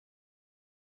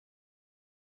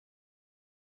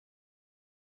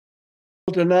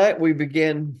Tonight we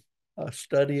begin a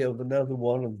study of another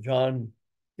one of John,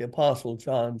 the Apostle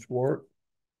John's work,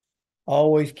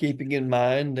 always keeping in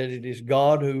mind that it is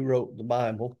God who wrote the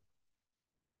Bible.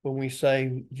 When we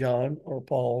say John or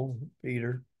Paul,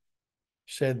 Peter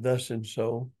said thus and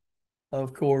so,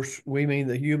 of course, we mean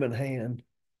the human hand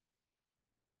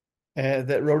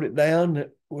that wrote it down, that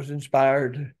was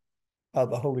inspired by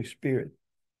the Holy Spirit.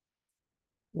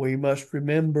 We must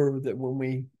remember that when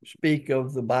we speak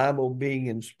of the Bible being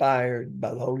inspired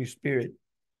by the Holy Spirit,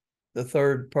 the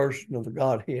third person of the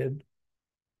Godhead,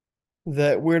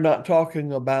 that we're not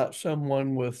talking about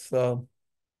someone with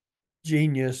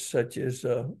genius such as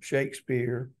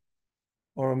Shakespeare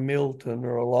or a Milton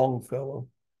or a Longfellow.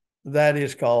 That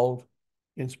is called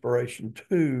inspiration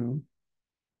too,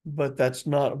 but that's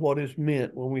not what is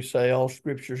meant when we say all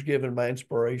scripture is given by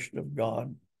inspiration of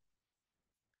God.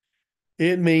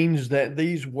 It means that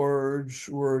these words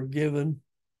were given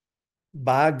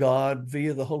by God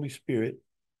via the Holy Spirit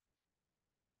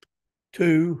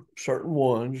to certain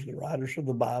ones, the writers of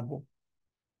the Bible,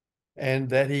 and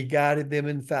that he guided them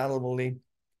infallibly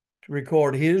to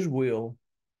record his will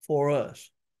for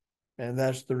us. And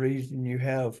that's the reason you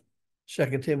have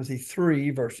 2 Timothy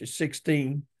 3, verses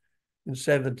 16 and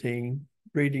 17,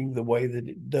 reading the way that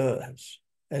it does,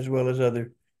 as well as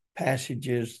other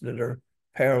passages that are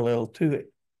parallel to it.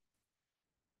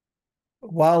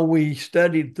 While we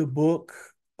studied the book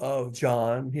of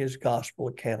John, his gospel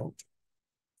account,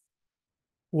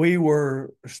 we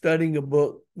were studying a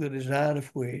book, the design of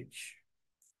which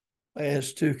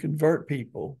is to convert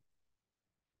people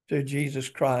to Jesus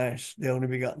Christ, the only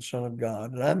begotten Son of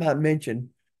God. And I might mention,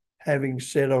 having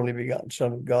said only begotten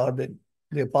Son of God, that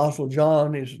the Apostle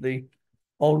John is the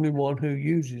only one who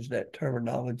uses that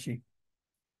terminology.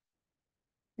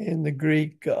 In the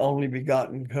Greek, only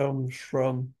begotten comes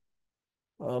from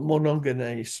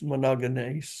monogenes.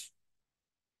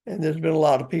 And there's been a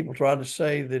lot of people trying to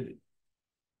say that it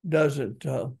doesn't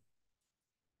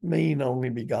mean only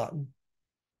begotten.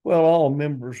 Well, all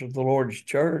members of the Lord's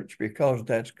church, because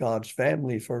that's God's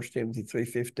family, 1 Timothy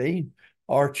 3:15,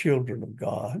 are children of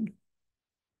God.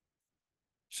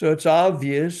 So it's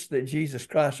obvious that Jesus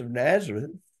Christ of Nazareth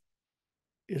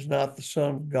is not the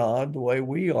Son of God the way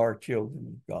we are children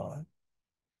of God.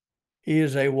 He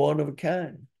is a one of a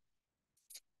kind.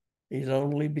 He's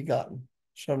only begotten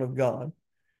Son of God,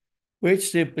 which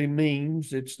simply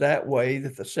means it's that way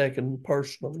that the second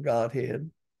person of the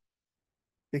Godhead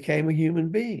became a human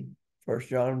being.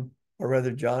 John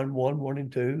 1, 1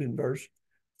 and 2 in verse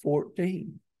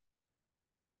 14.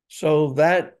 So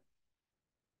that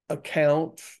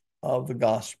account of the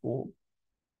gospel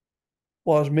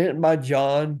was meant by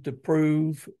John to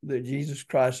prove that Jesus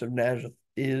Christ of Nazareth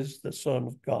is the Son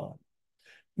of God.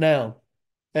 Now,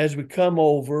 as we come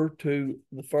over to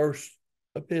the first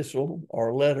epistle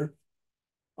or letter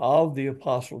of the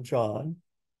Apostle John,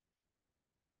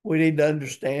 we need to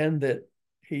understand that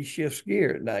he shifts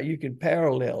gear. Now, you can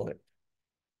parallel it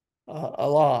a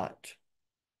lot,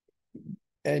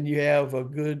 and you have a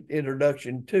good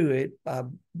introduction to it by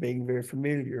being very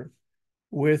familiar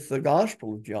with the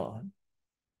Gospel of John.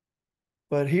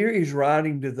 But here he's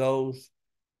writing to those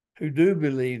who do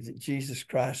believe that Jesus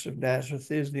Christ of Nazareth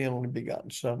is the only begotten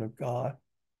Son of God.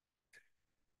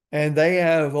 And they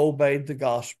have obeyed the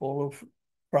gospel of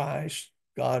Christ,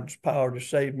 God's power to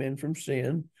save men from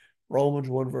sin, Romans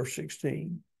 1, verse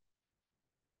 16.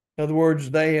 In other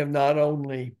words, they have not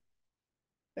only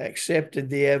accepted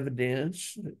the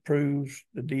evidence that proves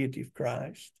the deity of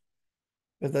Christ,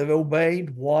 but they've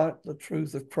obeyed what the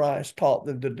truth of Christ taught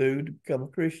them to do to become a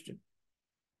Christian.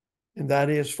 And that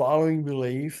is, following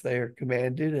belief, they are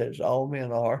commanded, as all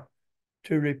men are,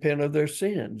 to repent of their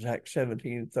sins, Acts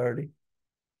 17:30,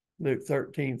 Luke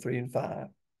 13:3 and 5.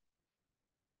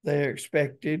 They are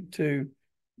expected to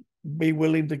be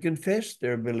willing to confess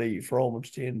their belief, Romans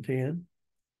 10:10,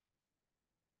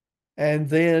 and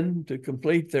then to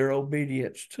complete their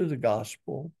obedience to the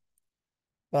gospel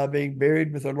by being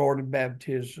buried with the Lord in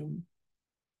baptism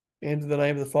into the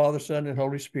name of the Father, Son, and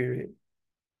Holy Spirit,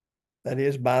 that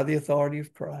is, by the authority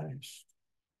of Christ,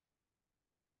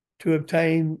 to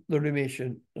obtain the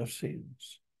remission of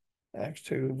sins, Acts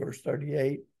 2, verse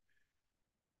 38,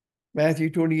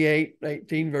 Matthew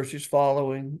 28:18, verses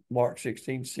following, Mark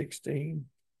 16:16,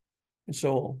 and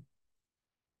so on.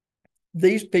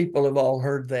 These people have all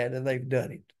heard that, and they've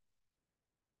done it.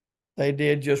 They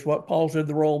did just what Paul said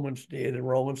the Romans did in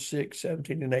Romans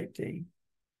 6:17 and 18.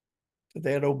 That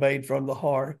they had obeyed from the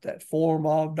heart that form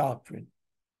of doctrine.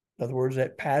 In other words,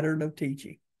 that pattern of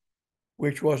teaching,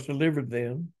 which was delivered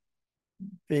them,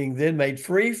 being then made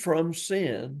free from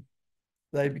sin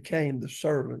they became the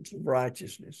servants of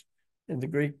righteousness. And the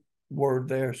Greek word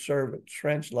there, servant,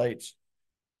 translates,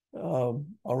 or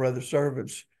rather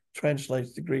servants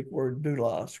translates the Greek word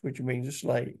doulos, which means a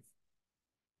slave.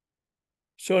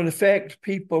 So in effect,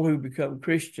 people who become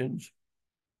Christians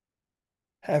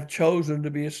have chosen to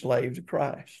be a slave to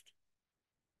Christ.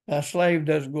 Now, a slave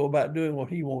doesn't go about doing what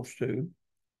he wants to,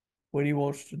 when he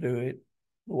wants to do it,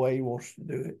 the way he wants to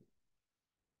do it,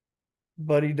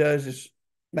 but he does his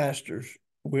master's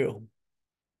will.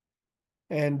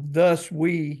 And thus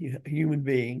we, human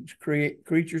beings,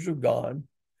 creatures of God,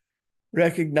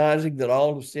 recognizing that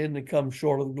all have sinned and come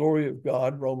short of the glory of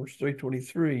God, Romans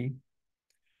 3:23,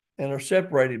 and are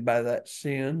separated by that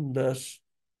sin, thus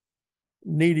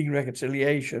needing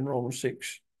reconciliation, Romans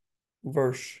 6,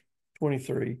 verse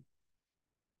 23,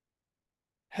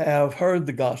 have heard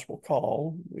the gospel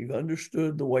call. We've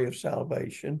understood the way of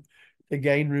salvation to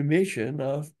gain remission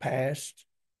of past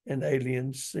and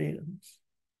alien sins.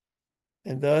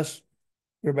 And thus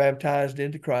we're baptized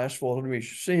into Christ for the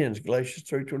remission of sins, Galatians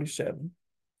 3:27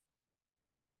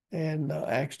 and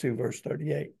Acts 2, verse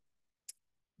 38.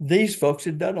 These folks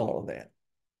had done all of that.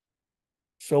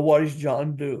 So what is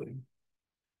John doing?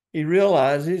 He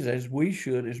realizes, as we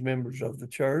should as members of the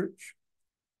church,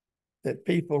 that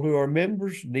people who are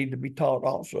members need to be taught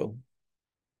also.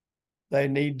 They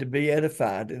need to be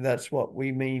edified, and that's what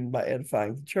we mean by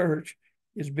edifying the church,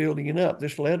 is building it up.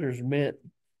 This letter is meant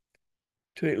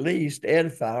to at least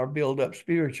edify or build up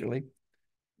spiritually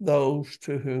those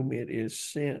to whom it is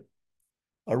sent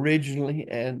originally,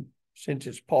 and since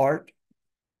it's part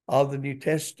of the New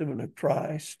Testament of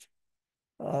Christ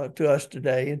to us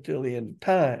today until the end of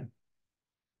time.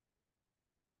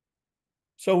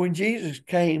 So when Jesus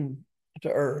came to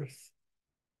earth,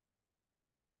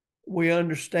 we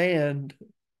understand,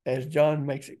 as John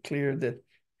makes it clear, that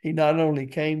he not only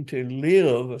came to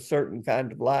live a certain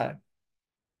kind of life,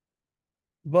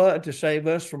 but to save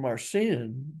us from our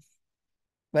sins,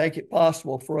 make it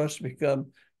possible for us to become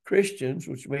Christians,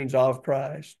 which means of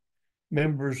Christ,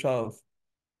 members of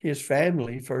his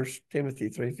family, 1 Timothy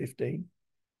 3:15.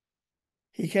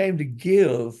 He came to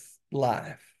give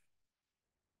life.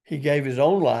 He gave his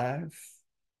own life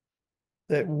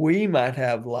that we might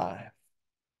have life.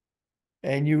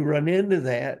 And you run into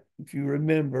that, if you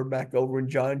remember, back over in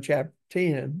John chapter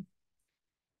 10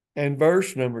 and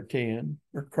verse number 10,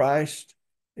 where Christ,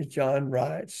 as John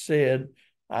writes, said,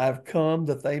 I've come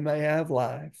that they may have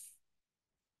life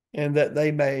and that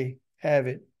they may have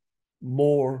it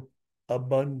more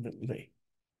abundantly.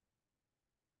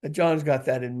 And John's got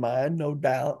that in mind, no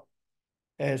doubt,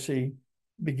 as he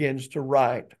begins to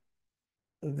write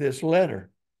this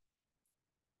letter.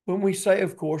 When we say,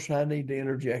 of course, and I need to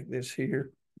interject this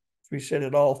here, we said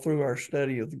it all through our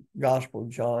study of the Gospel of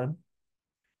John.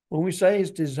 When we say it's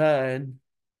designed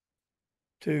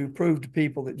to prove to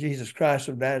people that Jesus Christ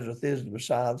of Nazareth is the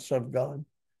Messiah, the Son of God,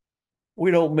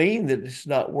 we don't mean that it's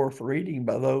not worth reading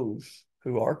by those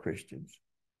who are Christians.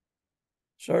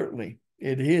 Certainly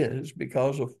it is,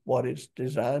 because of what it's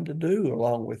designed to do,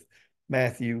 along with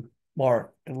Matthew,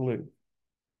 Mark, and Luke.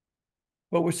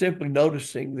 But we're simply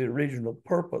noticing the original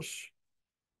purpose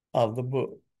of the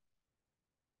book.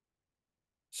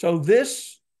 So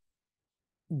this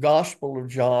Gospel of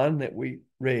John that we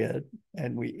read,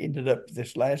 and we ended up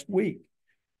this last week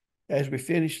as we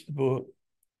finished the book,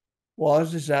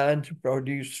 was designed to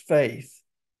produce faith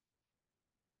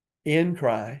in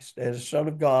Christ as the Son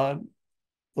of God,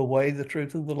 the way, the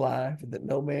truth, and the life, and that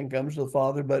no man comes to the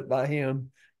Father but by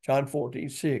him, John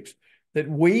 14:6, that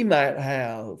we might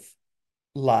have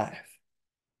life.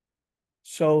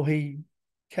 So he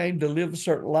came to live a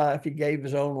certain life. He gave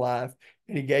his own life,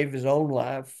 and he gave his own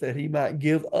life that he might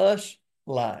give us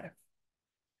life.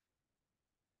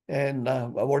 And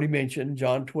I've already mentioned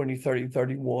John 20, 30,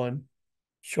 31,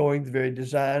 showing the very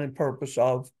design and purpose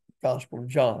of the Gospel of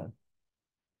John.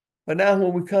 But now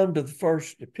when we come to the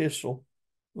first epistle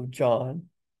of John,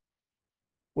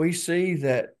 we see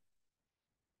that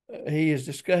he is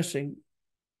discussing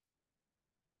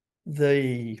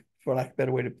for lack of a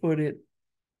better way to put it,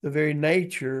 the very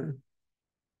nature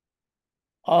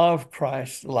of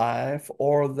Christ's life,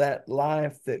 or that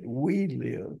life that we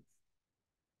live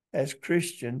as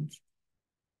Christians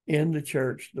in the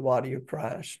church, the body of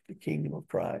Christ, the kingdom of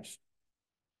Christ,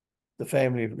 the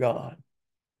family of God.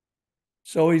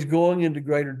 So he's going into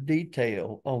greater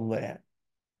detail on that.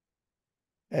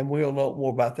 And we'll know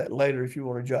more about that later if you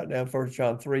want to jot down 1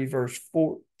 John 3, verse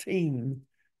 14.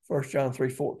 1 John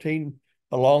 3:14.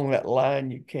 Along that line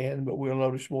you can, but we'll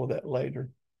notice more of that later.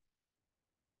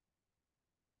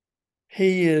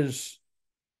 He is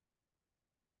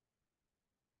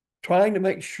trying to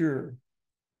make sure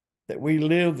that we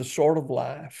live the sort of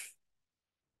life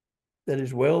that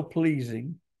is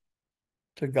well-pleasing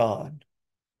to God.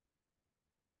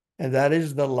 And that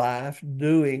is the life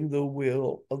doing the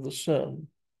will of the Son.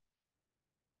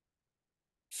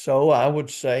 So I would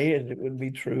say, and it would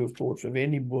be true, of course, of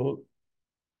any book,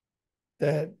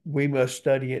 that we must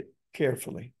study it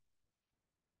carefully.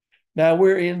 Now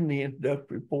we're in the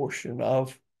introductory portion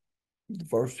of the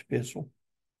first epistle.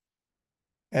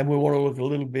 And we want to look a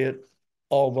little bit,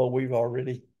 although we've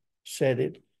already said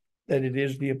it, that it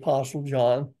is the Apostle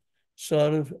John,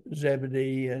 son of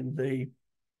Zebedee and the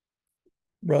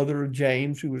brother of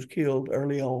James, who was killed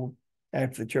early on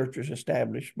after the church was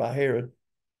established by Herod.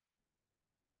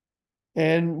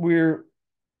 And we're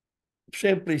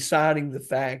simply citing the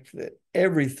fact that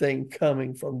everything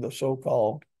coming from the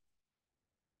so-called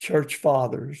church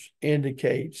fathers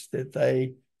indicates that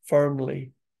they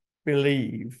firmly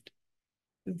believed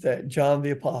that John the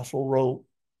Apostle wrote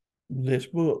this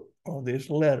book or this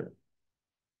letter.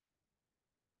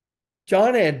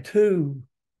 John had two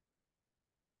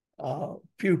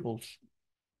pupils,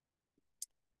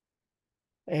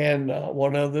 and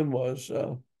one of them was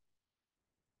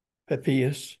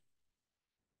Papias.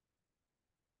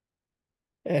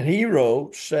 And he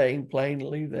wrote, saying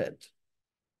plainly that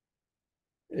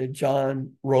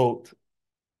John wrote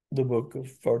the book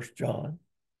of First John.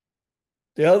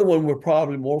 The other one we're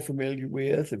probably more familiar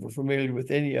with, if we're familiar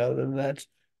with any other, and that's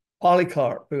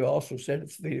Polycarp, who also sat at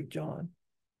the feet of John.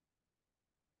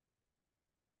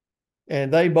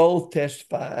 And they both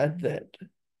testified that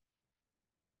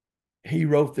he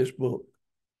wrote this book.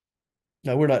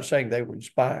 Now, we're not saying they were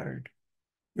inspired.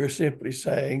 We're simply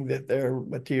saying that their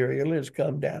material has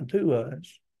come down to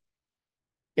us,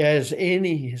 as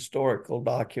any historical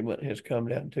document has come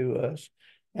down to us,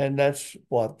 and that's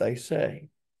what they say.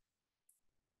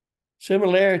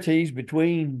 Similarities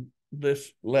between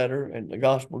this letter and the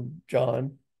Gospel of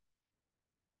John,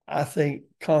 I think,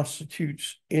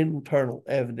 constitutes internal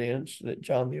evidence that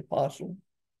John the Apostle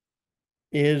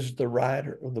is the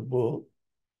writer of the book.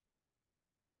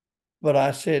 But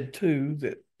I said, too,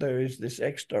 that there is this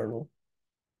external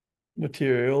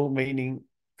material, meaning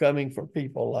coming from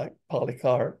people like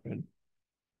Polycarp and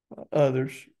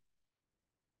others.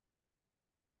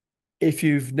 If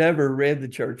you've never read the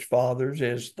church fathers,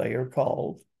 as they are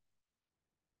called,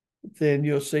 then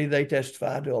you'll see they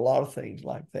testify to a lot of things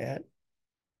like that.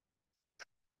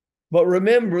 But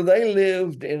remember, they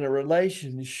lived in a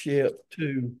relationship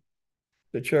to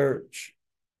the church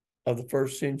of the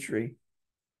first century,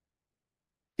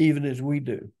 even as we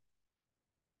do.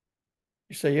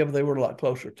 You say, yeah, but they were a lot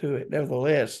closer to it.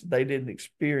 Nevertheless, they didn't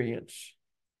experience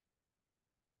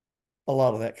a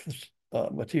lot of that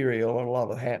material and a lot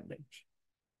of happenings.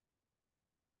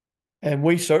 And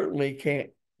we certainly can't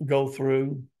go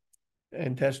through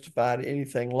and testify to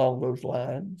anything along those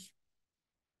lines.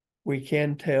 We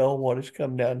can tell what has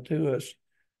come down to us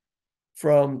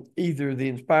from either the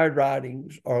inspired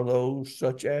writings or those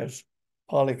such as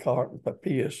Polycarp and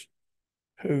Papias,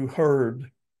 who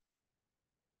heard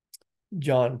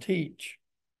John teach.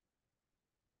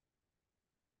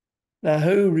 Now,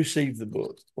 who received the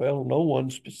book? Well, no one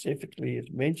specifically is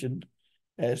mentioned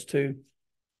as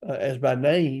by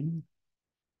name.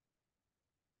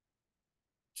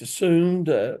 It's assumed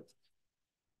that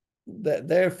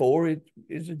therefore it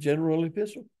is a general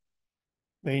epistle,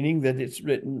 meaning that it's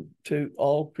written to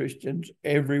all Christians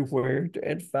everywhere to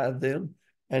edify them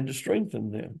and to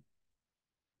strengthen them.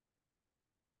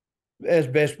 As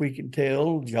best we can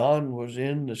tell, John was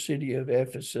in the city of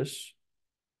Ephesus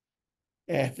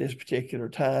at this particular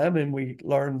time, and we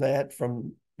learn that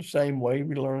from the same way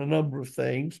we learn a number of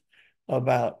things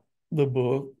about the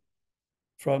book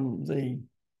from the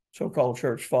so-called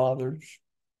church fathers.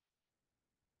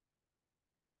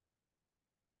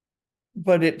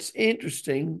 But it's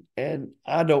interesting, and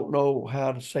I don't know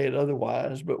how to say it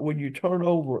otherwise, but when you turn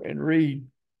over and read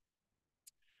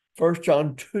 1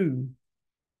 John 2,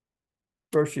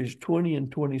 verses 20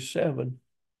 and 27,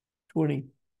 20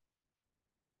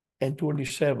 and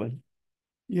 27,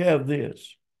 you have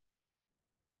this.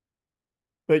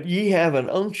 But ye have an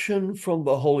unction from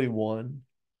the Holy One,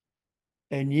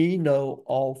 and ye know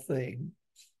all things.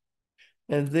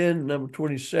 And then number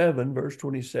 27, verse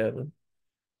 27,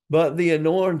 but the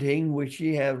anointing which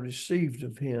ye have received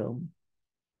of him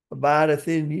abideth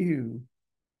in you,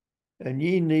 and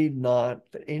ye need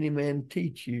not that any man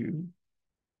teach you,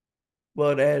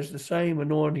 but as the same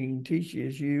anointing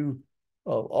teaches you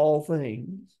of all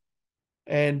things,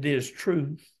 and is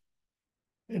truth,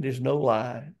 and is no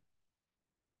lie,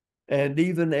 and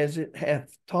even as it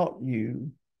hath taught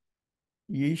you,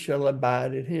 ye shall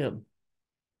abide in him.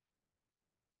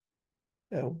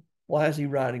 Now, why is he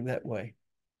writing that way?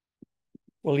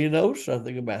 Well, he knows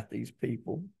something about these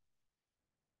people.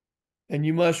 And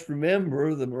you must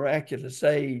remember the miraculous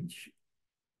age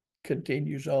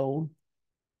continues on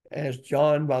as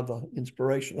John, by the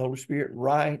inspiration of the Holy Spirit,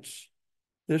 writes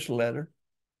this letter.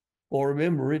 Well,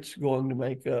 remember, it's going to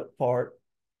make up part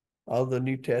of the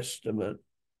New Testament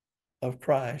of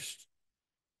Christ.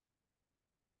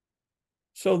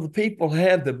 So the people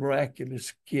had the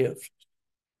miraculous gift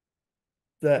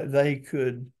that they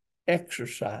could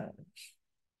exercise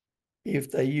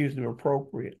if they used them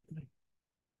appropriately.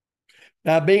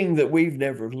 Now, being that we've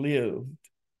never lived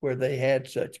where they had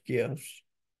such gifts,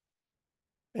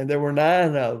 and there were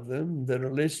 9 of them that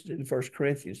are listed in 1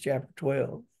 Corinthians chapter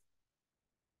 12,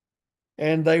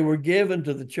 and they were given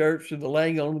to the church through the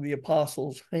laying on of the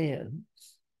apostles' hands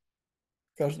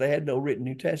because they had no written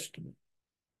New Testament.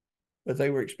 But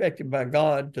they were expected by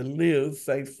God to live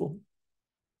faithful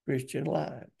Christian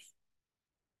lives.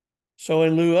 So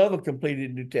in lieu of a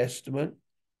completed New Testament,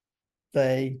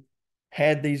 they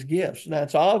had these gifts. Now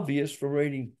it's obvious from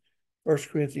reading 1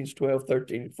 Corinthians 12,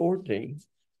 13, and 14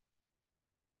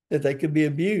 that they could be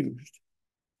abused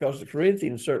because the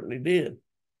Corinthians certainly did.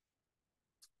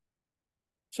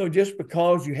 So just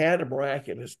because you had a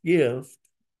miraculous gift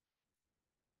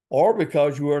or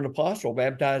because you were an apostle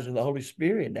baptized in the Holy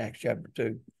Spirit in Acts chapter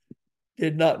 2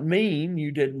 did not mean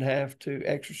you didn't have to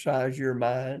exercise your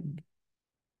mind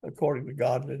according to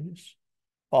godliness.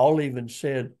 Paul even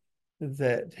said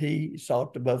that he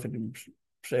sought to buffet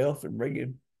himself and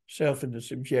bring himself into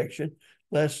subjection,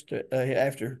 lest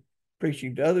after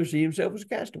preaching to others, he himself was a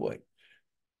castaway.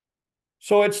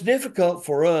 So it's difficult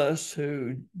for us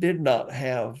who did not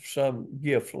have some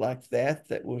gift like that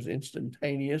was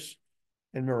instantaneous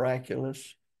and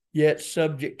miraculous, yet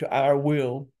subject to our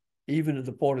will, even to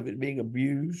the point of it being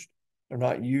abused or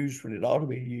not used when it ought to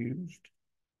be used,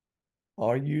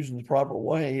 or used in the proper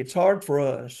way. It's hard for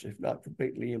us, if not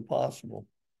completely impossible,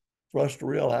 for us to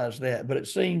realize that. But it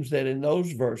seems that in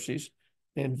those verses,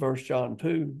 in 1 John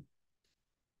 2,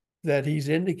 that he's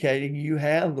indicating you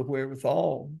have the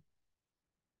wherewithal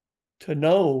to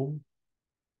know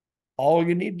all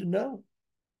you need to know.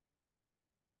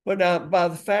 But now, by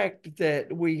the fact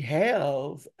that we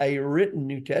have a written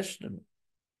New Testament,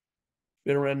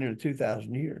 been around nearly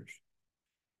 2,000 years,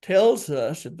 tells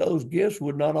us that those gifts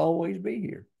would not always be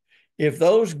here. If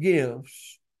those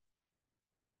gifts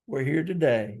were here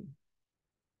today,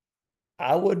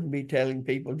 I wouldn't be telling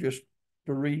people just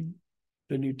to read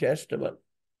the New Testament.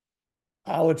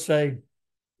 I would say,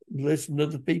 listen to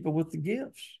the people with the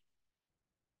gifts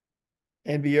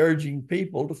and be urging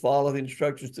people to follow the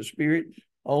instructions of the Spirit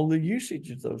on the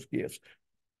usage of those gifts.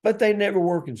 But they never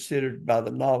were considered by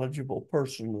the knowledgeable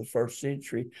person of the first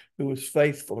century who was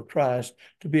faithful to Christ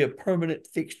to be a permanent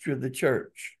fixture of the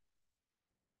church.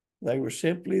 They were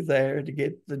simply there to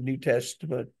get the New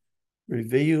Testament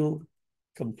revealed,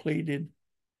 completed,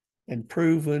 and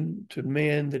proven to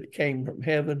men that it came from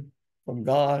heaven, from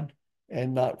God,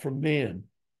 and not from men.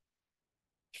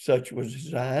 Such was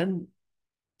design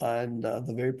and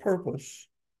the very purpose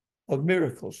of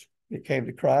miracles. It came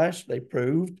to Christ, they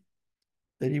proved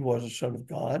that he was the Son of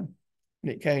God.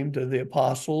 When it came to the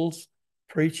apostles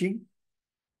preaching,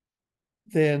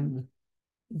 then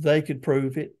they could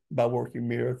prove it by working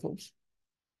miracles.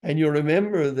 And you'll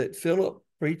remember that Philip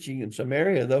preaching in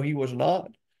Samaria, though he was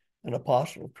not an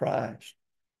apostle of Christ,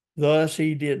 thus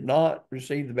he did not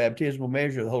receive the baptismal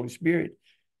measure of the Holy Spirit,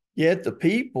 yet the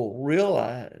people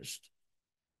realized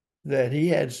that he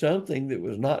had something that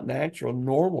was not natural,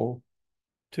 normal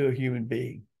to a human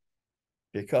being,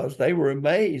 because they were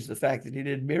amazed the fact that he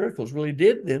did miracles, really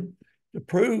did them to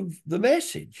prove the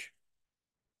message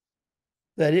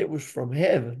that it was from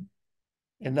heaven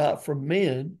and not from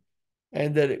men,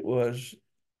 and that it was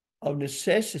of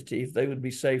necessity, if they would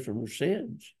be saved from their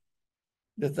sins,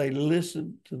 that they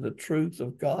listened to the truth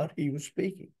of God he was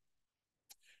speaking.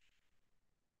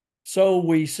 So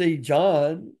we see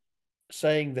John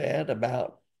saying that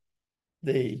about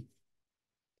the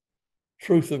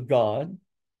truth of God.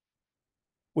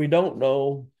 We don't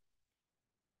know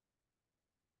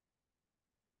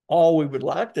all we would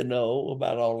like to know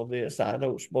about all of this. I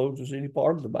don't suppose there's any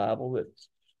part of the Bible that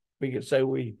we could say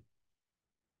we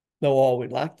know all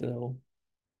we'd like to know.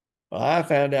 Well, I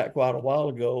found out quite a while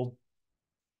ago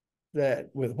that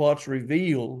with what's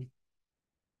revealed,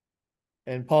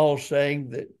 and Paul's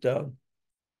saying that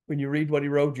when you read what he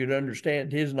wrote, you'd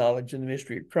understand his knowledge in the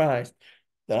mystery of Christ,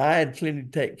 that I had plenty to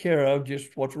take care of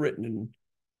just what's written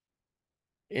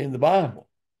in the Bible,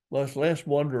 much less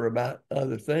wonder about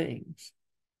other things.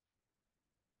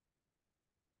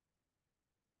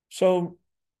 So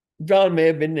John may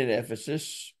have been in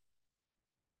Ephesus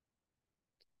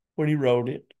when he wrote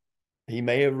it. He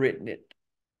may have written it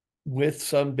with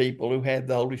some people who had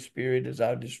the Holy Spirit, as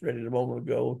I just read it a moment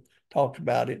ago, talked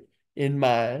about it, in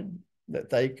mind, that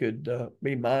they could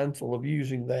be mindful of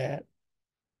using that.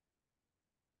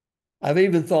 I've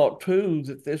even thought too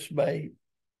that this may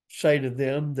say to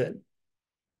them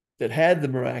that had the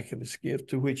miraculous gift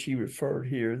to which he referred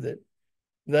here, that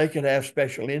they could have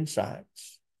special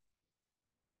insights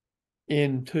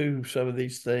into some of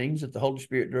these things that the Holy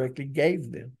Spirit directly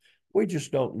gave them. We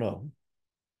just don't know.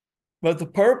 But the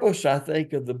purpose, I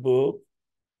think, of the book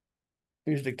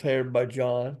is declared by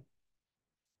John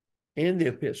in the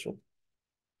epistle.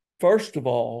 First of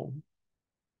all,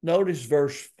 notice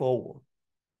verse 4.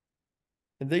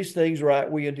 And these things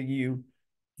write we unto you,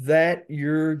 that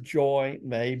your joy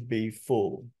may be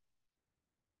full.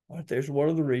 All right, there's one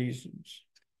of the reasons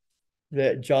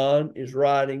that John is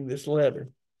writing this letter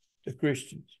to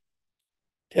Christians.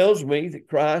 Tells me that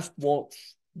Christ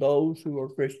wants those who are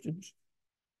Christians,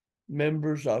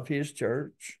 members of his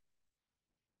church,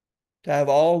 to have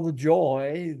all the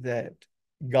joy that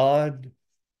God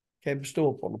can bestow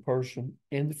upon a person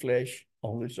in the flesh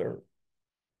on this earth.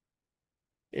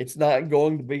 It's not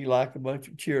going to be like a bunch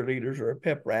of cheerleaders or a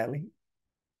pep rally.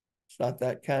 It's not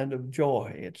that kind of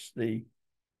joy. It's the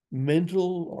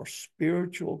mental or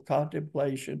spiritual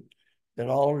contemplation that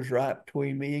all is right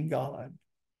between me and God.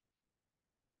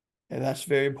 And that's a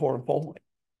very important point.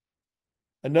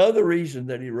 Another reason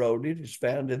that he wrote it is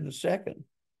found in the second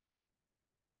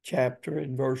chapter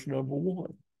in verse number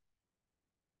 1,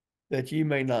 that ye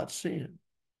may not sin.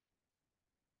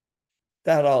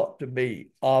 That ought to be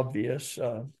obvious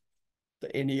to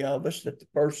any of us, that the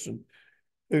person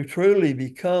who truly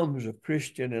becomes a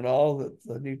Christian, and all that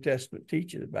the New Testament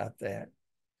teaches about that,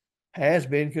 has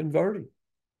been converted.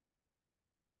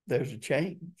 There's a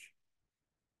change.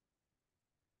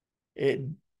 It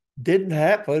didn't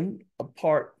happen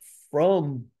apart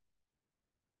from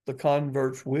the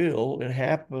convert's will. It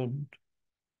happened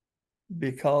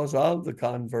because of the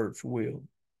convert's will.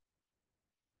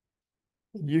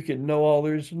 You can know all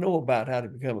there is to know about how to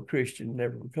become a Christian and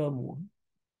never become one,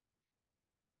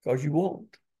 because you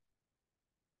won't.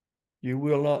 You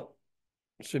will not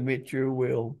submit your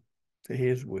will to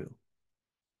his will.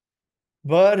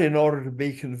 But in order to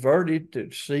be converted,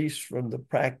 to cease from the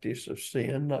practice of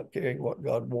sin, not caring what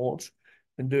God wants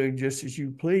and doing just as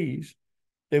you please,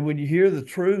 then when you hear the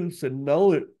truth and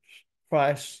know that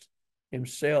Christ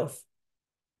himself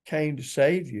came to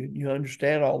save you, you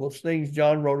understand all those things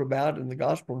John wrote about in the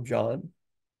Gospel of John,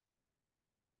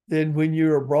 then when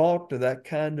you are brought to that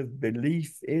kind of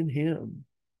belief in him,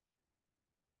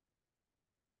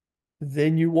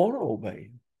 then you want to obey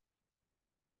him.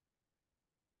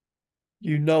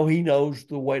 You know he knows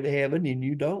the way to heaven and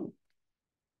you don't.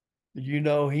 You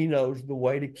know he knows the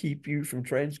way to keep you from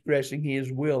transgressing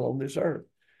his will on this earth.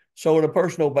 So when a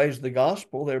person obeys the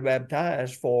gospel, they're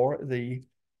baptized for the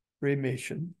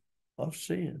remission of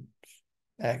sins.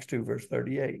 Acts 2, verse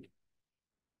 38.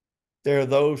 There are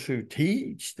those who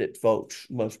teach that folks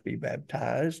must be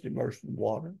baptized, immersed in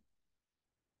water,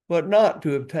 but not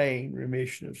to obtain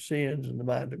remission of sins in the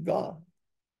mind of God.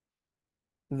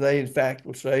 They, in fact,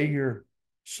 will say you're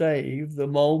saved the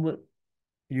moment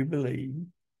you believe,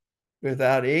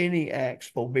 without any acts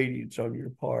of obedience on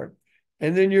your part.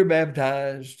 And then you're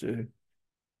baptized to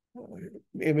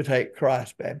imitate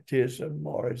Christ's baptism,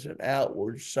 or as an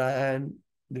outward sign,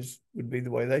 this would be the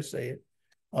way they say it,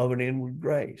 of an inward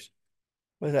grace.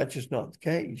 But that's just not the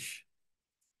case.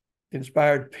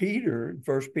 Inspired Peter, in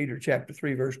 1 Peter chapter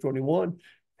 3, verse 21,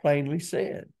 plainly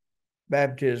said,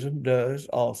 baptism does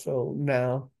also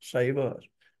now save us.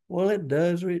 Well, it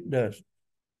does or it doesn't.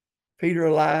 Peter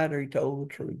lied or he told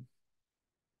the truth.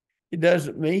 It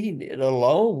doesn't mean it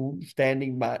alone,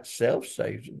 standing by itself,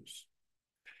 saves us,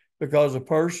 because a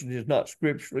person is not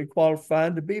scripturally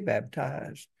qualified to be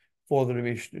baptized for the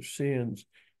remission of sins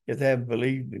if they haven't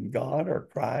believed in God or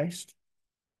Christ,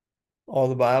 or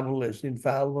the Bible as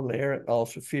infallible, inerrant, all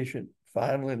sufficient,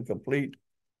 final and complete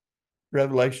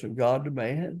revelation of God to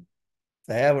man.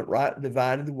 They haven't rightly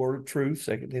divided the word of truth,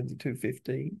 2 Timothy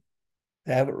 2:15.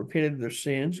 They haven't repented of their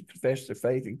sins and confessed their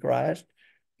faith in Christ.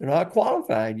 They're not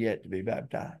qualified yet to be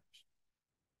baptized.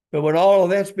 But when all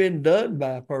of that's been done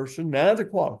by a person, now they're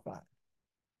qualified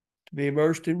to be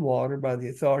immersed in water by the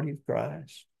authority of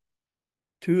Christ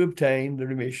to obtain the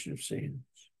remission of sins.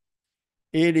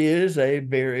 It is a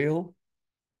burial,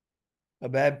 a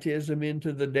baptism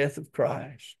into the death of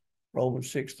Christ,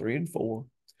 Romans 6, 3 and 4,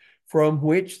 from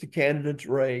which the candidate's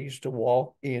raised to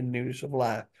walk in newness of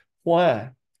life. Why?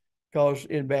 Because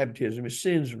in baptism his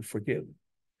sins are forgiven.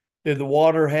 Did the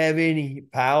water have any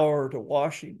power to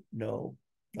wash him? No,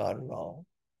 not at all.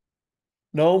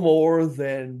 No more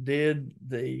than did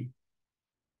the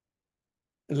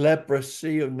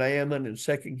leprosy of Naaman in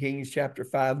 2 Kings chapter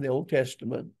 5 in the Old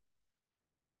Testament.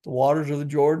 The waters of the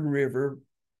Jordan River,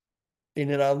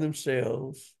 in and of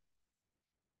themselves,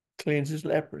 cleanses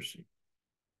leprosy.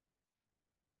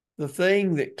 The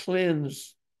thing that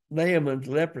cleansed Naaman's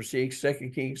leprosy,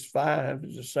 2 Kings 5,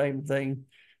 is the same thing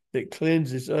that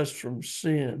cleanses us from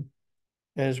sin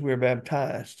as we're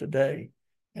baptized today.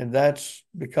 And that's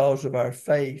because of our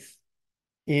faith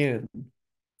in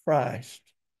Christ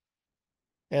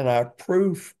and our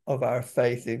proof of our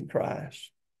faith in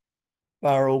Christ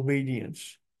by our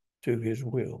obedience to his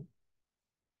will.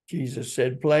 Jesus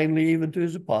said plainly, even to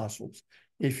his apostles,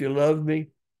 if you love me,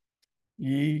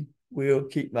 ye will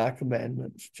keep my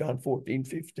commandments. John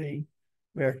 14:15,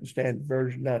 American Standard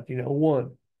Version,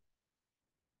 1901.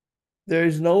 There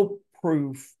is no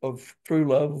proof of true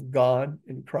love of God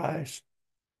in Christ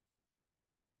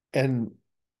and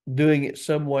doing it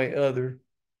some way other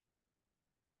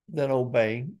than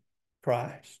obeying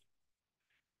Christ.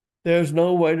 There's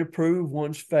no way to prove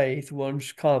one's faith,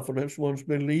 one's confidence, one's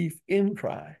belief in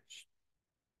Christ,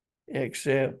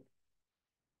 except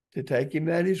to take him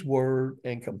at his word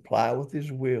and comply with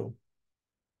his will.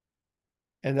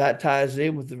 And that ties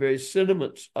in with the very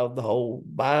sentiments of the whole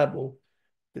Bible,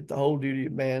 that the whole duty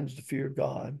of man is to fear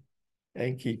God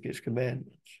and keep his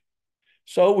commandments.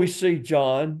 So we see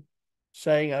John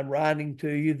saying, I'm writing to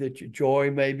you that your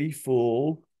joy may be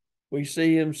full. We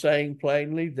see him saying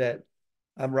plainly that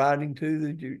I'm writing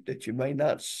to you that you may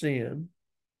not sin.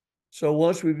 So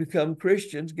once we become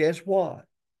Christians, guess what?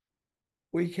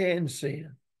 We can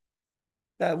sin.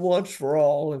 That once for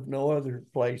all, if no other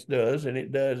place does, and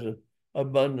it does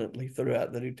abundantly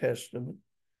throughout the New Testament,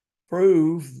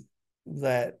 prove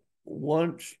that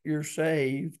once you're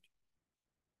saved,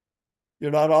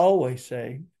 you're not always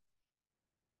saved.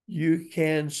 You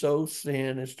can so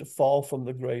sin as to fall from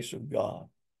the grace of God.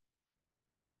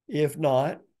 If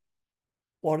not,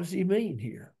 what does he mean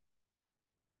here?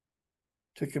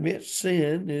 To commit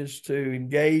sin is to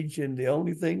engage in the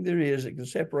only thing there is that can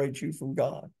separate you from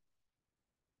God.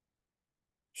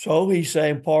 So he's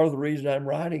saying part of the reason I'm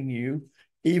writing you,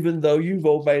 even though you've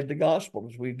obeyed the gospel,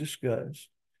 as we've discussed,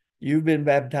 you've been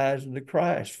baptized into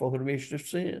Christ for the remission of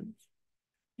sins.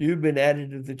 You've been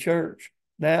added to the church.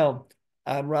 Now,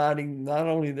 I'm writing not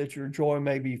only that your joy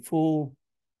may be full,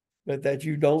 but that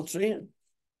you don't sin.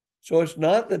 So it's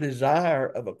not the desire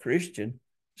of a Christian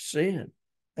to sin.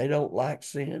 They don't like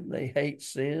sin. They hate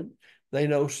sin. They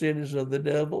know sin is of the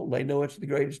devil. They know it's the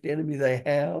greatest enemy they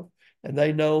have. And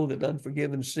they know that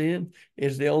unforgiven sin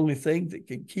is the only thing that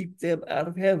can keep them out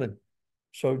of heaven.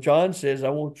 So John says, I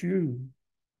want you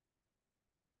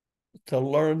to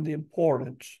learn the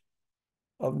importance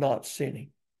of not sinning.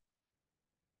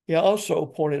 He also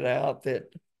pointed out that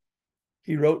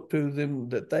he wrote to them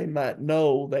that they might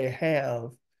know they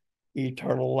have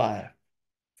eternal life.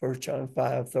 1 John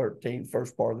 5:13,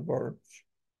 first part of the verse.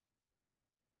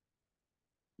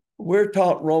 We're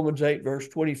taught in Romans 8, verse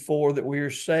 24, that we are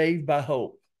saved by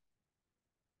hope.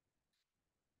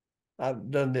 I've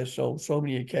done this on so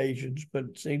many occasions, but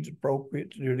it seems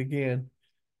appropriate to do it again.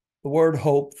 The word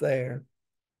hope there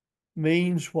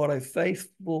means what a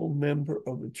faithful member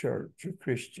of the church, a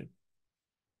Christian,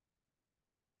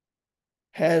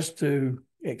 has to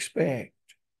expect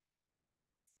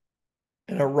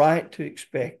and a right to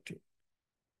expect it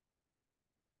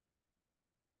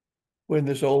when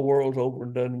this old world's over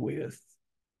and done with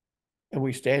and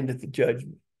we stand at the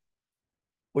judgment.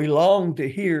 We long to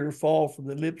hear fall from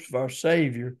the lips of our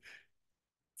Savior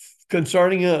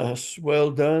concerning us,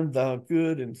 well done, thou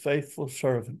good and faithful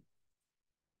servant.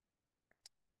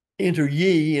 Enter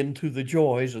ye into the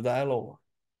joys of thy Lord.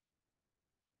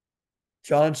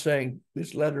 John saying,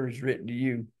 this letter is written to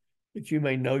you that you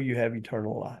may know you have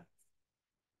eternal life.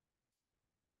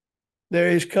 There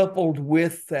is coupled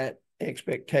with that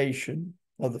expectation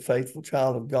of the faithful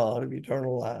child of God of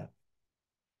eternal life,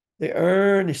 the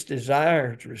earnest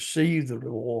desire to receive the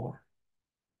reward.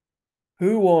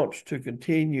 Who wants to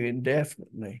continue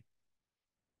indefinitely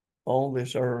on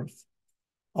this earth,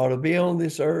 or to be on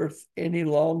this earth any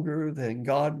longer than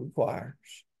God requires,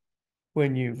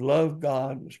 when you've loved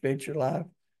God and spent your life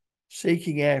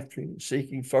seeking after him,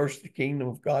 seeking first the kingdom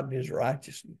of God and his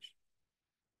righteousness?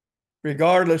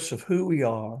 Regardless of who we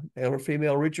are, male or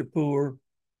female, rich or poor,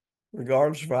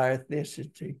 regardless of our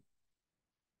ethnicity,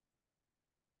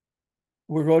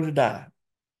 we're going to die.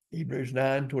 Hebrews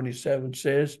 9:27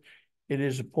 says, it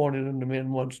is appointed unto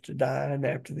men once to die, and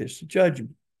after this the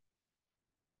judgment.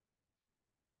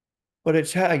 but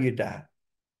it's how you die.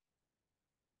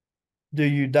 Do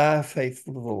you die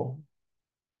faithful to the Lord?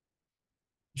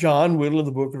 John will, in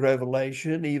the book of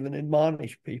Revelation, even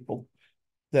admonish people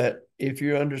that if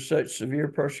you're under such severe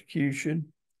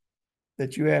persecution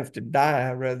that you have to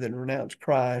die rather than renounce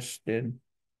Christ, and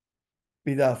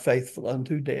be thou faithful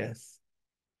unto death,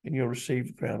 and you'll receive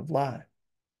the crown of life.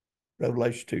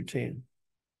 Revelation 2:10.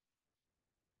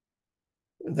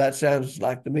 That sounds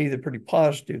like to me they're pretty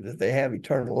positive that they have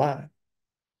eternal life.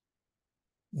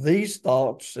 These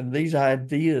thoughts and these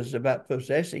ideas about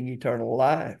possessing eternal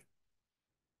life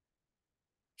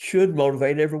should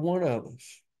motivate every one of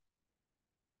us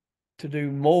to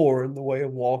do more in the way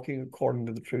of walking according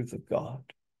to the truth of God.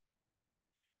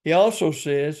 He also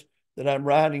says that I'm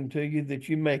writing to you that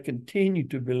you may continue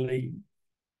to believe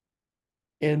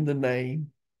in the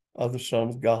name of the Son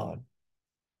of God.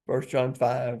 1 John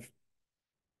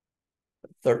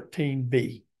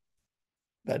 5:13b.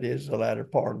 That is the latter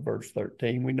part of verse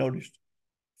 13. We noticed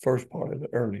the first part of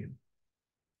it earlier.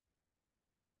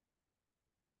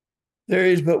 There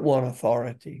is but one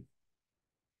authority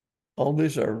on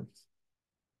this earth,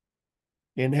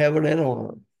 in heaven and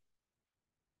on earth,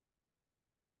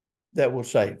 that will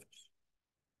save us.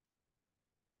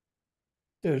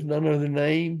 There's none other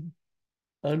name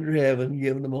under heaven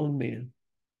given among men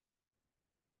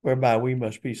whereby we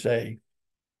must be saved.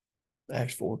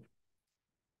 Acts 4.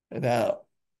 And now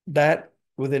that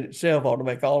within itself ought to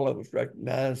make all of us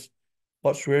recognize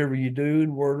whatsoever you do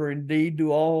in word or in deed,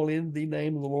 do all in the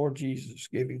name of the Lord Jesus,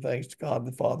 giving thanks to God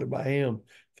the Father by him.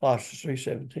 Colossians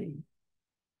 3:17.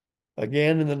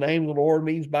 Again, in the name of the Lord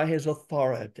means by his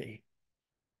authority.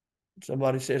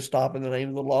 Somebody says stop in the name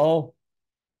of the law.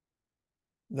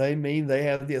 They mean they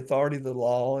have the authority of the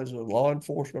law as a law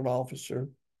enforcement officer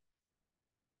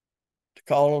to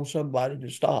call on somebody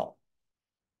to stop.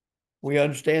 We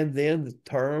understand then the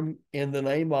term in the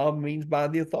name of means by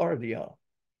the authority of.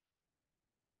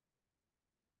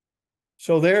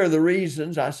 So there are the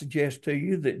reasons I suggest to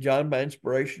you that John by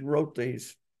inspiration wrote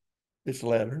this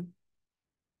letter,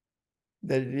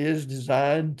 that it is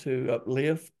designed to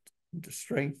uplift, to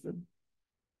strengthen,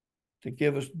 to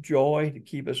give us joy, to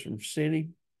keep us from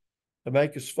sinning, to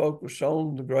make us focus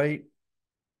on the great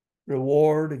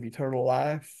reward of eternal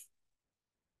life,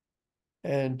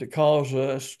 and to cause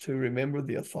us to remember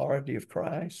the authority of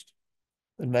Christ,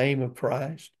 the name of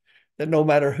Christ, that no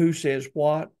matter who says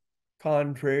what,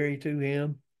 contrary to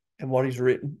him and what he's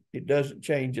written, it doesn't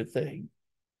change a thing.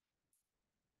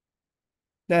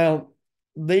 Now,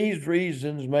 these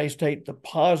reasons may state the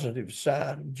positive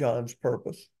side of John's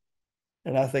purpose,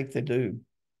 and I think they do.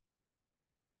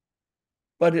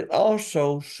 But it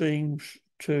also seems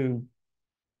to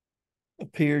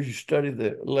appear, as you study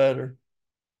the letter,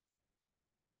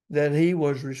 that he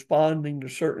was responding to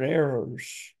certain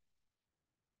errors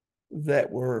that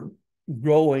were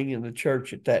growing in the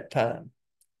church at that time.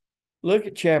 Look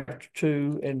at chapter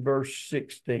 2 and verse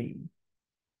 16.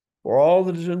 For all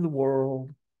that is in the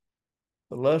world,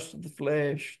 the lust of the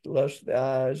flesh, the lust of the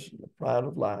eyes, and the pride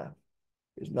of life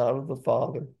is not of the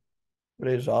Father, but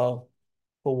is of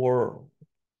the world.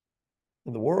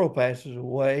 And the world passes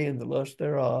away, and the lust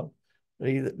thereof, but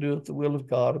he that doeth the will of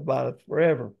God abideth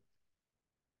forever.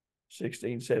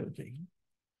 16:17.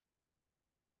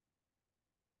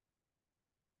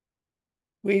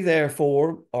 We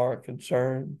therefore are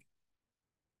concerned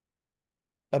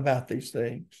about these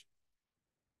things.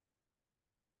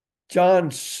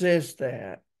 John says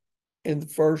that in the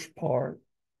first part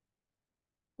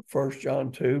of 1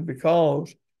 John 2,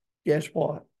 because guess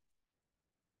what?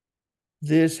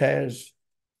 This has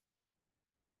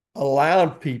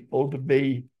allowed people to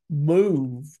be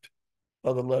moved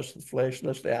by the lust of the flesh,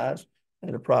 lust of the eyes,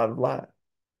 and the pride of life.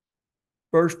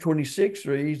 Verse 26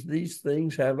 reads, these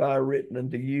things have I written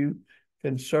unto you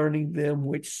concerning them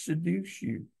which seduce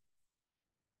you.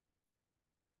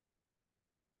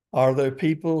 Are there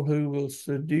people who will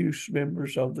seduce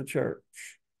members of the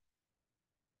church?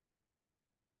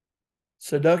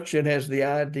 Seduction has the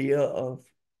idea of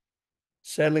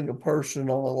selling a person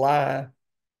on a lie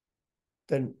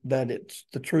that it's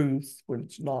the truth when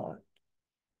it's not.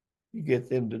 You get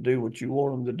them to do what you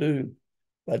want them to do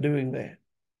by doing that.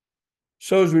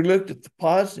 So as we looked at the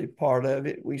positive part of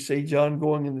it, we see John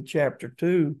going into chapter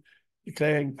 2,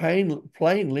 declaring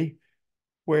plainly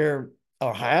where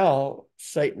or how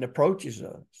Satan approaches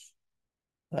us.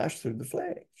 That's through the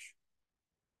flesh.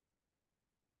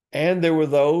 And there were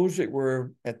those that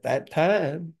were at that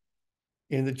time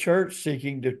in the church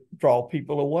seeking to draw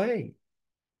people away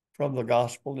from the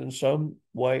gospel in some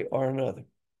way or another.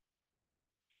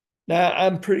 Now,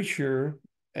 I'm pretty sure,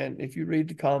 and if you read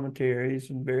the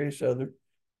commentaries and various other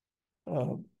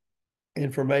uh,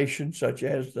 information, such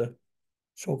as the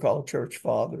so-called church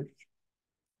fathers.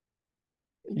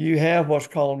 You have what's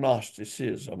called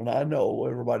Gnosticism, and I know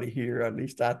everybody here, at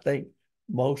least I think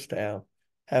most have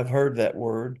heard that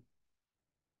word.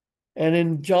 And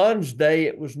in John's day,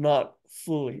 it was not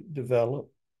fully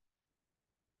developed.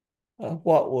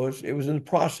 It was in the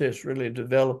process really of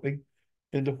developing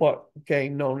into what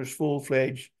became known as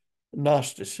full-fledged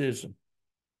Gnosticism.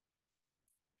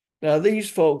 Now, these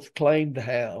folks claim to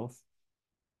have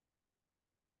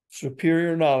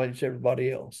superior knowledge to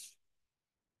everybody else.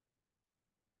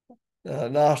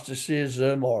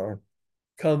 Gnosticism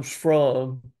comes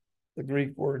from the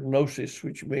Greek word gnosis,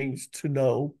 which means to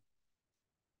know.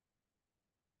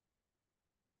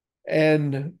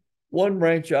 And one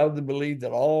branch of them believe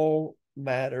that all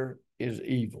matter is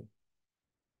evil.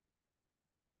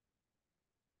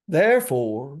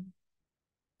 Therefore,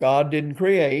 God didn't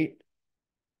create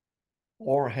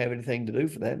or have anything to do,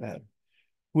 for that matter,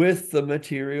 with the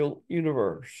material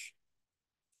universe.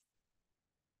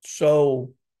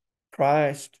 So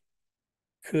Christ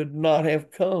could not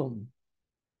have come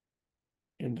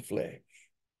in the flesh.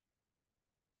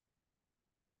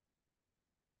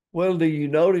 Well, do you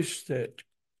notice that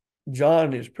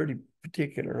John is pretty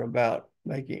particular about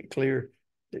making it clear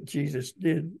that Jesus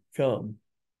did come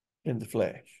in the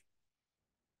flesh?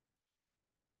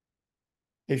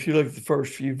 If you look at the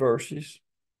first few verses,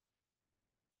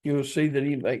 you'll see that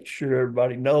he makes sure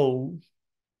everybody knows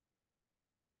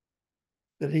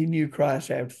that he knew Christ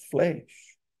after the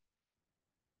flesh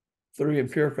through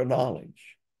empirical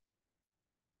knowledge.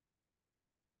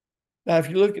 Now, if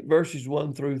you look at verses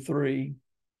 1 through 3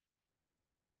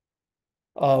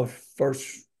 of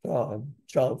First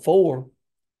John 4,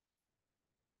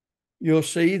 you'll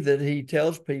see that he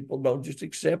tells people don't just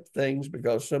accept things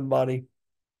because somebody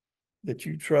that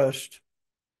you trust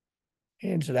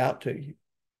hands it out to you.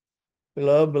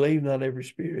 Beloved, believe not every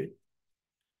spirit,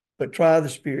 but try the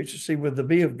spirits to see whether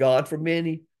they be of God, for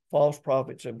many false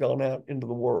prophets have gone out into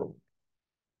the world.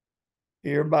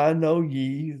 Hereby know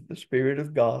ye the Spirit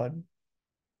of God.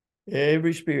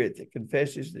 Every spirit that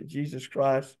confesses that Jesus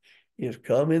Christ is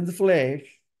come in the flesh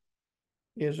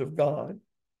is of God.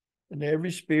 And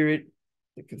every spirit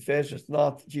that confesseth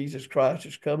not that Jesus Christ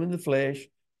is come in the flesh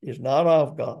is not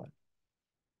of God.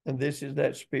 And this is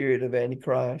that spirit of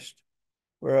Antichrist,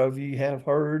 whereof ye have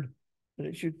heard that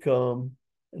it should come,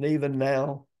 and even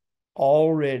now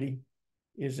already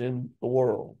is in the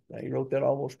world. Now, he wrote that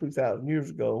almost 2,000 years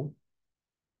ago.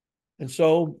 And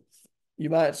so you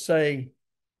might say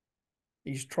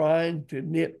he's trying to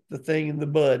nip the thing in the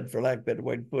bud, for lack of a better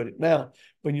way to put it. Now,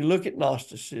 when you look at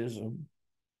Gnosticism,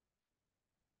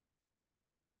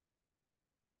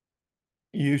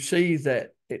 you see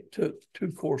that it took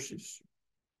two courses,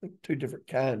 two different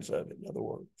kinds of it, in other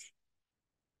words.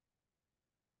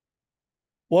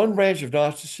 One branch of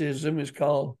Gnosticism is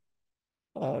called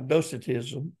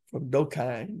Docetism, from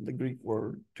dokein, the Greek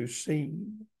word, to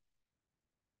seem,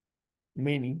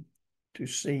 meaning to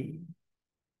seem.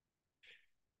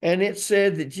 And it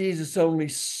said that Jesus only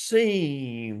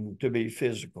seemed to be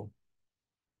physical.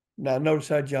 Now, notice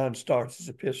how John starts his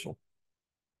epistle.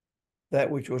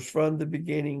 That which was from the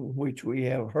beginning, which we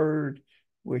have heard,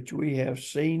 which we have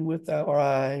seen with our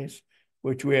eyes,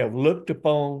 which we have looked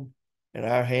upon, and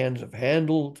our hands have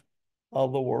handled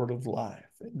of the word of life.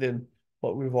 And then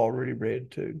what we've already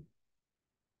read too.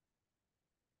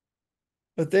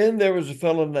 But then there was a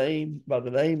fellow named by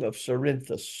the name of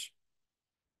Cerinthus.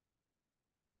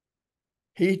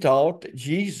 He taught that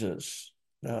Jesus,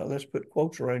 now let's put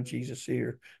quotes around Jesus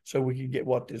here so we can get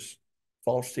what this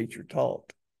false teacher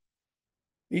taught.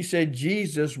 He said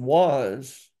Jesus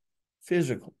was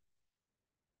physical,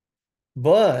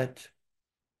 but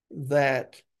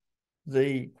that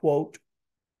the, quote,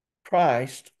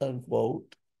 Christ,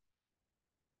 unquote,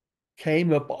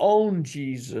 came upon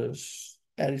Jesus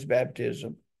at his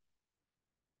baptism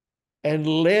and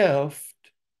left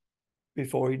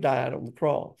before he died on the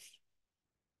cross.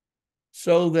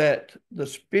 So that the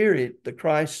Spirit, the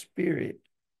Christ Spirit,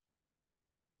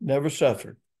 never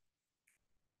suffered.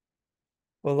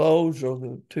 Well, those are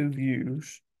the two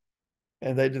views,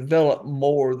 and they develop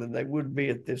more than they would be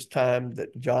at this time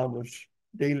that John was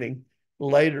dealing.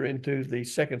 Later into the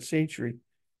 2nd century,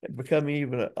 it became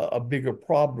even a bigger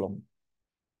problem.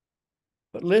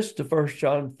 But listen to 1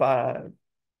 John 5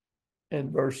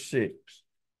 and verse 6.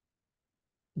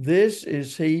 This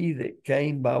is he that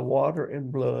came by water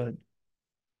and blood,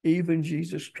 even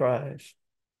Jesus Christ,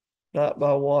 not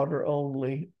by water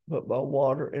only, but by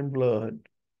water and blood.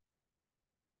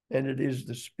 And it is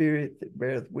the Spirit that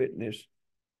beareth witness,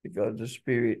 because the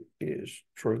Spirit is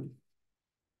truth.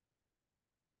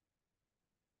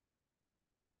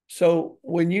 So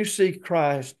when you see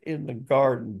Christ in the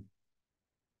garden,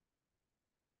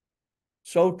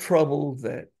 so troubled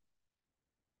that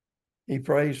he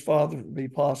prays, Father, if it be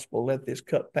possible, let this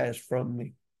cup pass from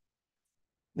me.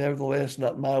 Nevertheless,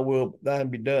 not my will, but thine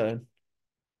be done.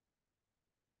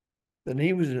 Then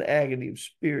he was in agony of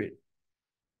spirit.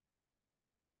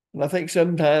 And I think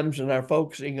sometimes in our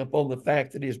focusing upon the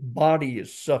fact that his body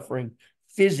is suffering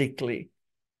physically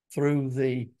through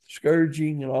the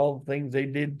scourging and all the things they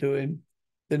did to him,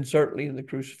 then certainly in the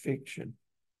crucifixion,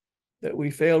 that we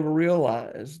fail to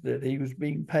realize that he was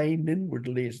being pained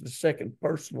inwardly as the second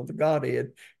person of the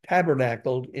Godhead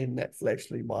tabernacled in that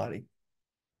fleshly body.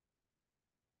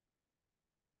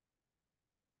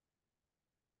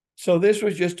 So this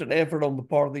was just an effort on the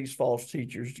part of these false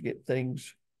teachers to get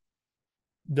things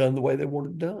done the way they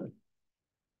wanted done.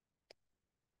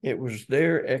 It was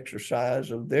their exercise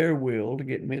of their will to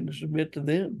get men to submit to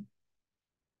them.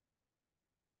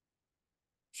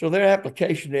 So their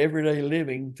application to everyday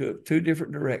living took two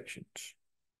different directions.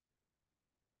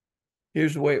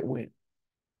 Here's the way it went.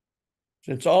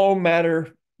 Since all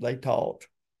matter, they taught,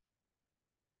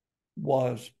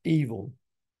 was evil,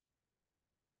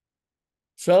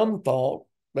 some thought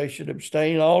they should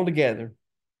abstain altogether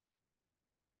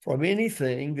from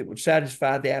anything that would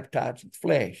satisfy the appetites of the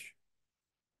flesh.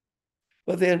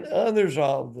 But then others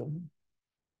of them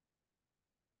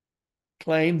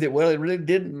claimed that, well, it really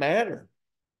didn't matter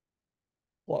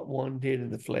what one did in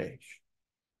the flesh.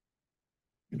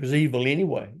 It was evil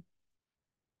anyway.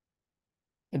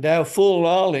 And to have full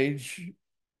knowledge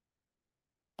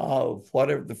of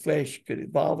whatever the flesh could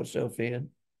involve itself in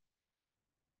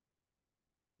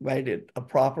made it a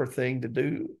proper thing to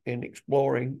do in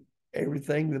exploring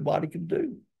everything the body could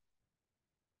do.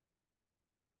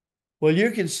 Well,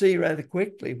 you can see rather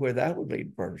quickly where that would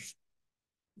lead a person.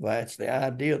 That's the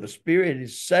idea. The spirit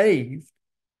is saved,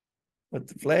 but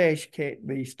the flesh can't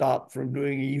be stopped from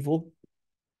doing evil.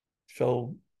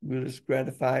 So we'll just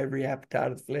gratify every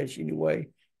appetite of the flesh anyway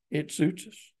it suits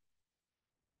us.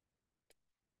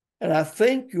 And I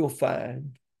think you'll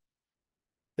find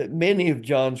that many of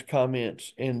John's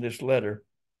comments in this letter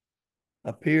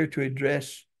appear to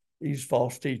address these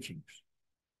false teachings.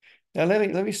 Now,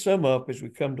 let me sum up as we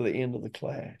come to the end of the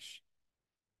class.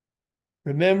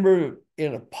 Remember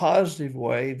in a positive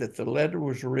way that the letter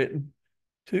was written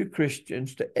to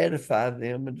Christians to edify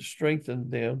them and to strengthen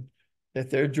them, that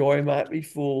their joy might be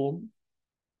full,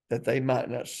 that they might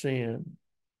not sin,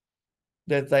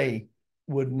 that they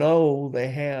would know they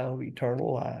have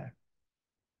eternal life,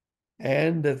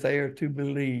 and that they are to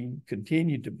believe,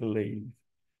 continue to believe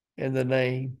in the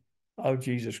name of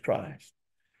Jesus Christ.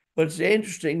 But it's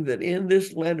interesting that in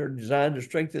this letter designed to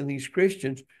strengthen these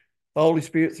Christians, the Holy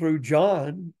Spirit through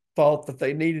John thought that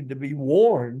they needed to be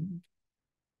warned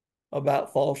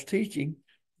about false teaching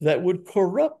that would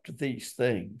corrupt these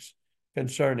things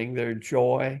concerning their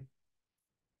joy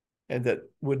and that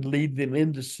would lead them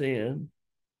into sin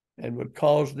and would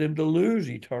cause them to lose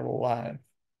eternal life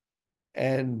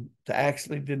and to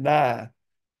actually deny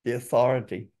the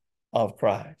authority of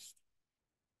Christ.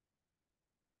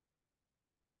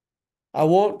 I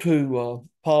want to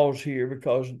pause here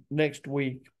because next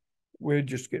week we'll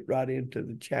just get right into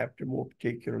the chapter more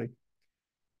particularly.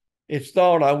 It's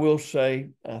thought, I will say,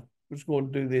 I was going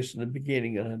to do this in the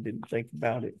beginning and I didn't think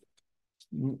about it.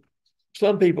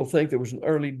 Some people think there was an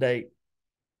early date,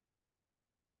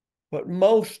 but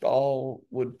most all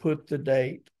would put the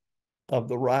date of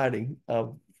the writing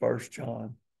of 1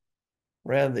 John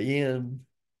around the end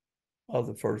of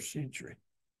the first century,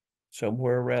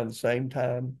 somewhere around the same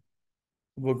time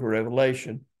the book of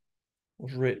Revelation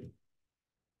was written.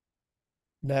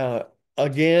 Now,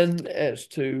 again, as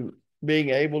to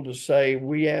being able to say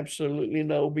we absolutely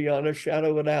know beyond a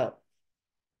shadow of a doubt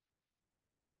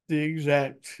the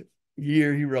exact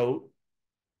year he wrote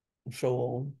and so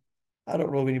on, I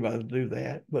don't know of anybody to do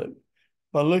that, but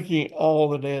by looking at all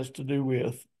that has to do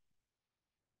with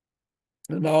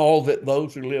and all that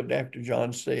those who lived after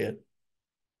John said,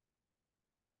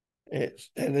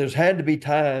 and there's had to be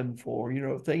time for,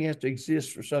 a thing has to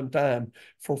exist for some time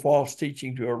for false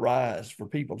teaching to arise, for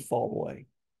people to fall away.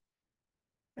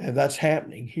 And that's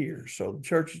happening here. So the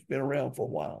church has been around for a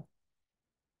while.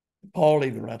 Paul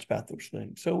even writes about those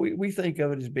things. So we think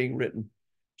of it as being written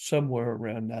somewhere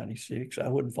around 96. I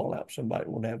wouldn't fall out somebody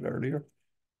won't have it earlier.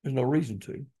 There's no reason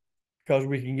to, because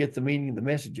we can get the meaning and the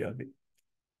message of it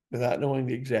without knowing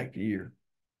the exact year.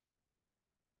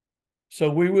 So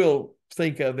we will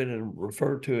think of it and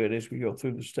refer to it as we go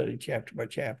through the study chapter by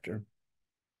chapter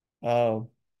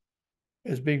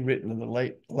as being written in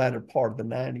the latter part of the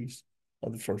 90s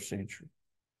of the first century.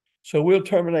 So we'll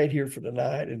terminate here for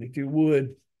tonight. And if you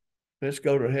would, let's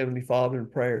go to Heavenly Father in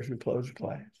prayer as we close the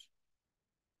class.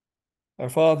 Our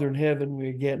Father in heaven, we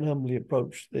again humbly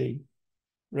approach thee,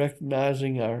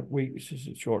 recognizing our weaknesses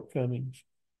and shortcomings,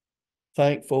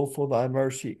 thankful for thy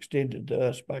mercy extended to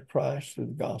us by Christ through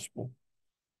the gospel,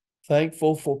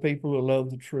 thankful for people who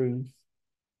love the truth,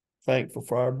 thankful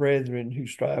for our brethren who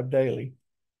strive daily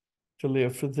to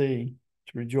live for thee,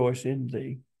 to rejoice in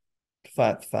thee, to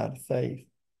fight the fight of faith.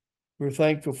 We're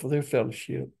thankful for their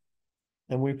fellowship,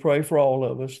 and we pray for all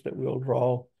of us that we'll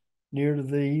draw near to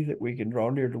thee, that we can draw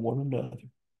near to one another.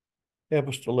 Help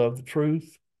us to love the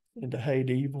truth and to hate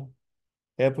evil.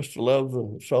 Help us to love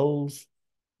the souls,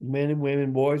 men and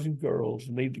women, boys and girls,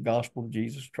 who need the gospel of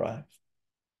Jesus Christ.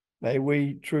 May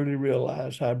we truly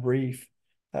realize how brief,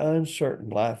 how uncertain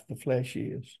life in the flesh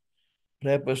is. But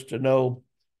help us to know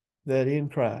that in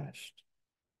Christ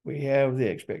we have the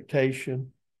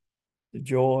expectation, the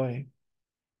joy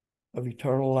of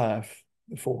eternal life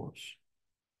before us.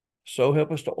 So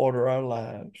help us to order our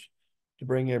lives, to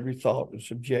bring every thought in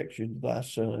subjection to thy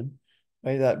Son.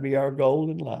 May that be our goal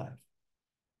in life.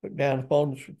 Look down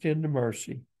upon us with tender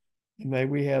mercy, and may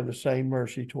we have the same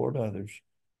mercy toward others.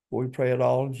 For we pray it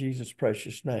all in Jesus'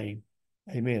 precious name.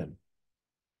 Amen.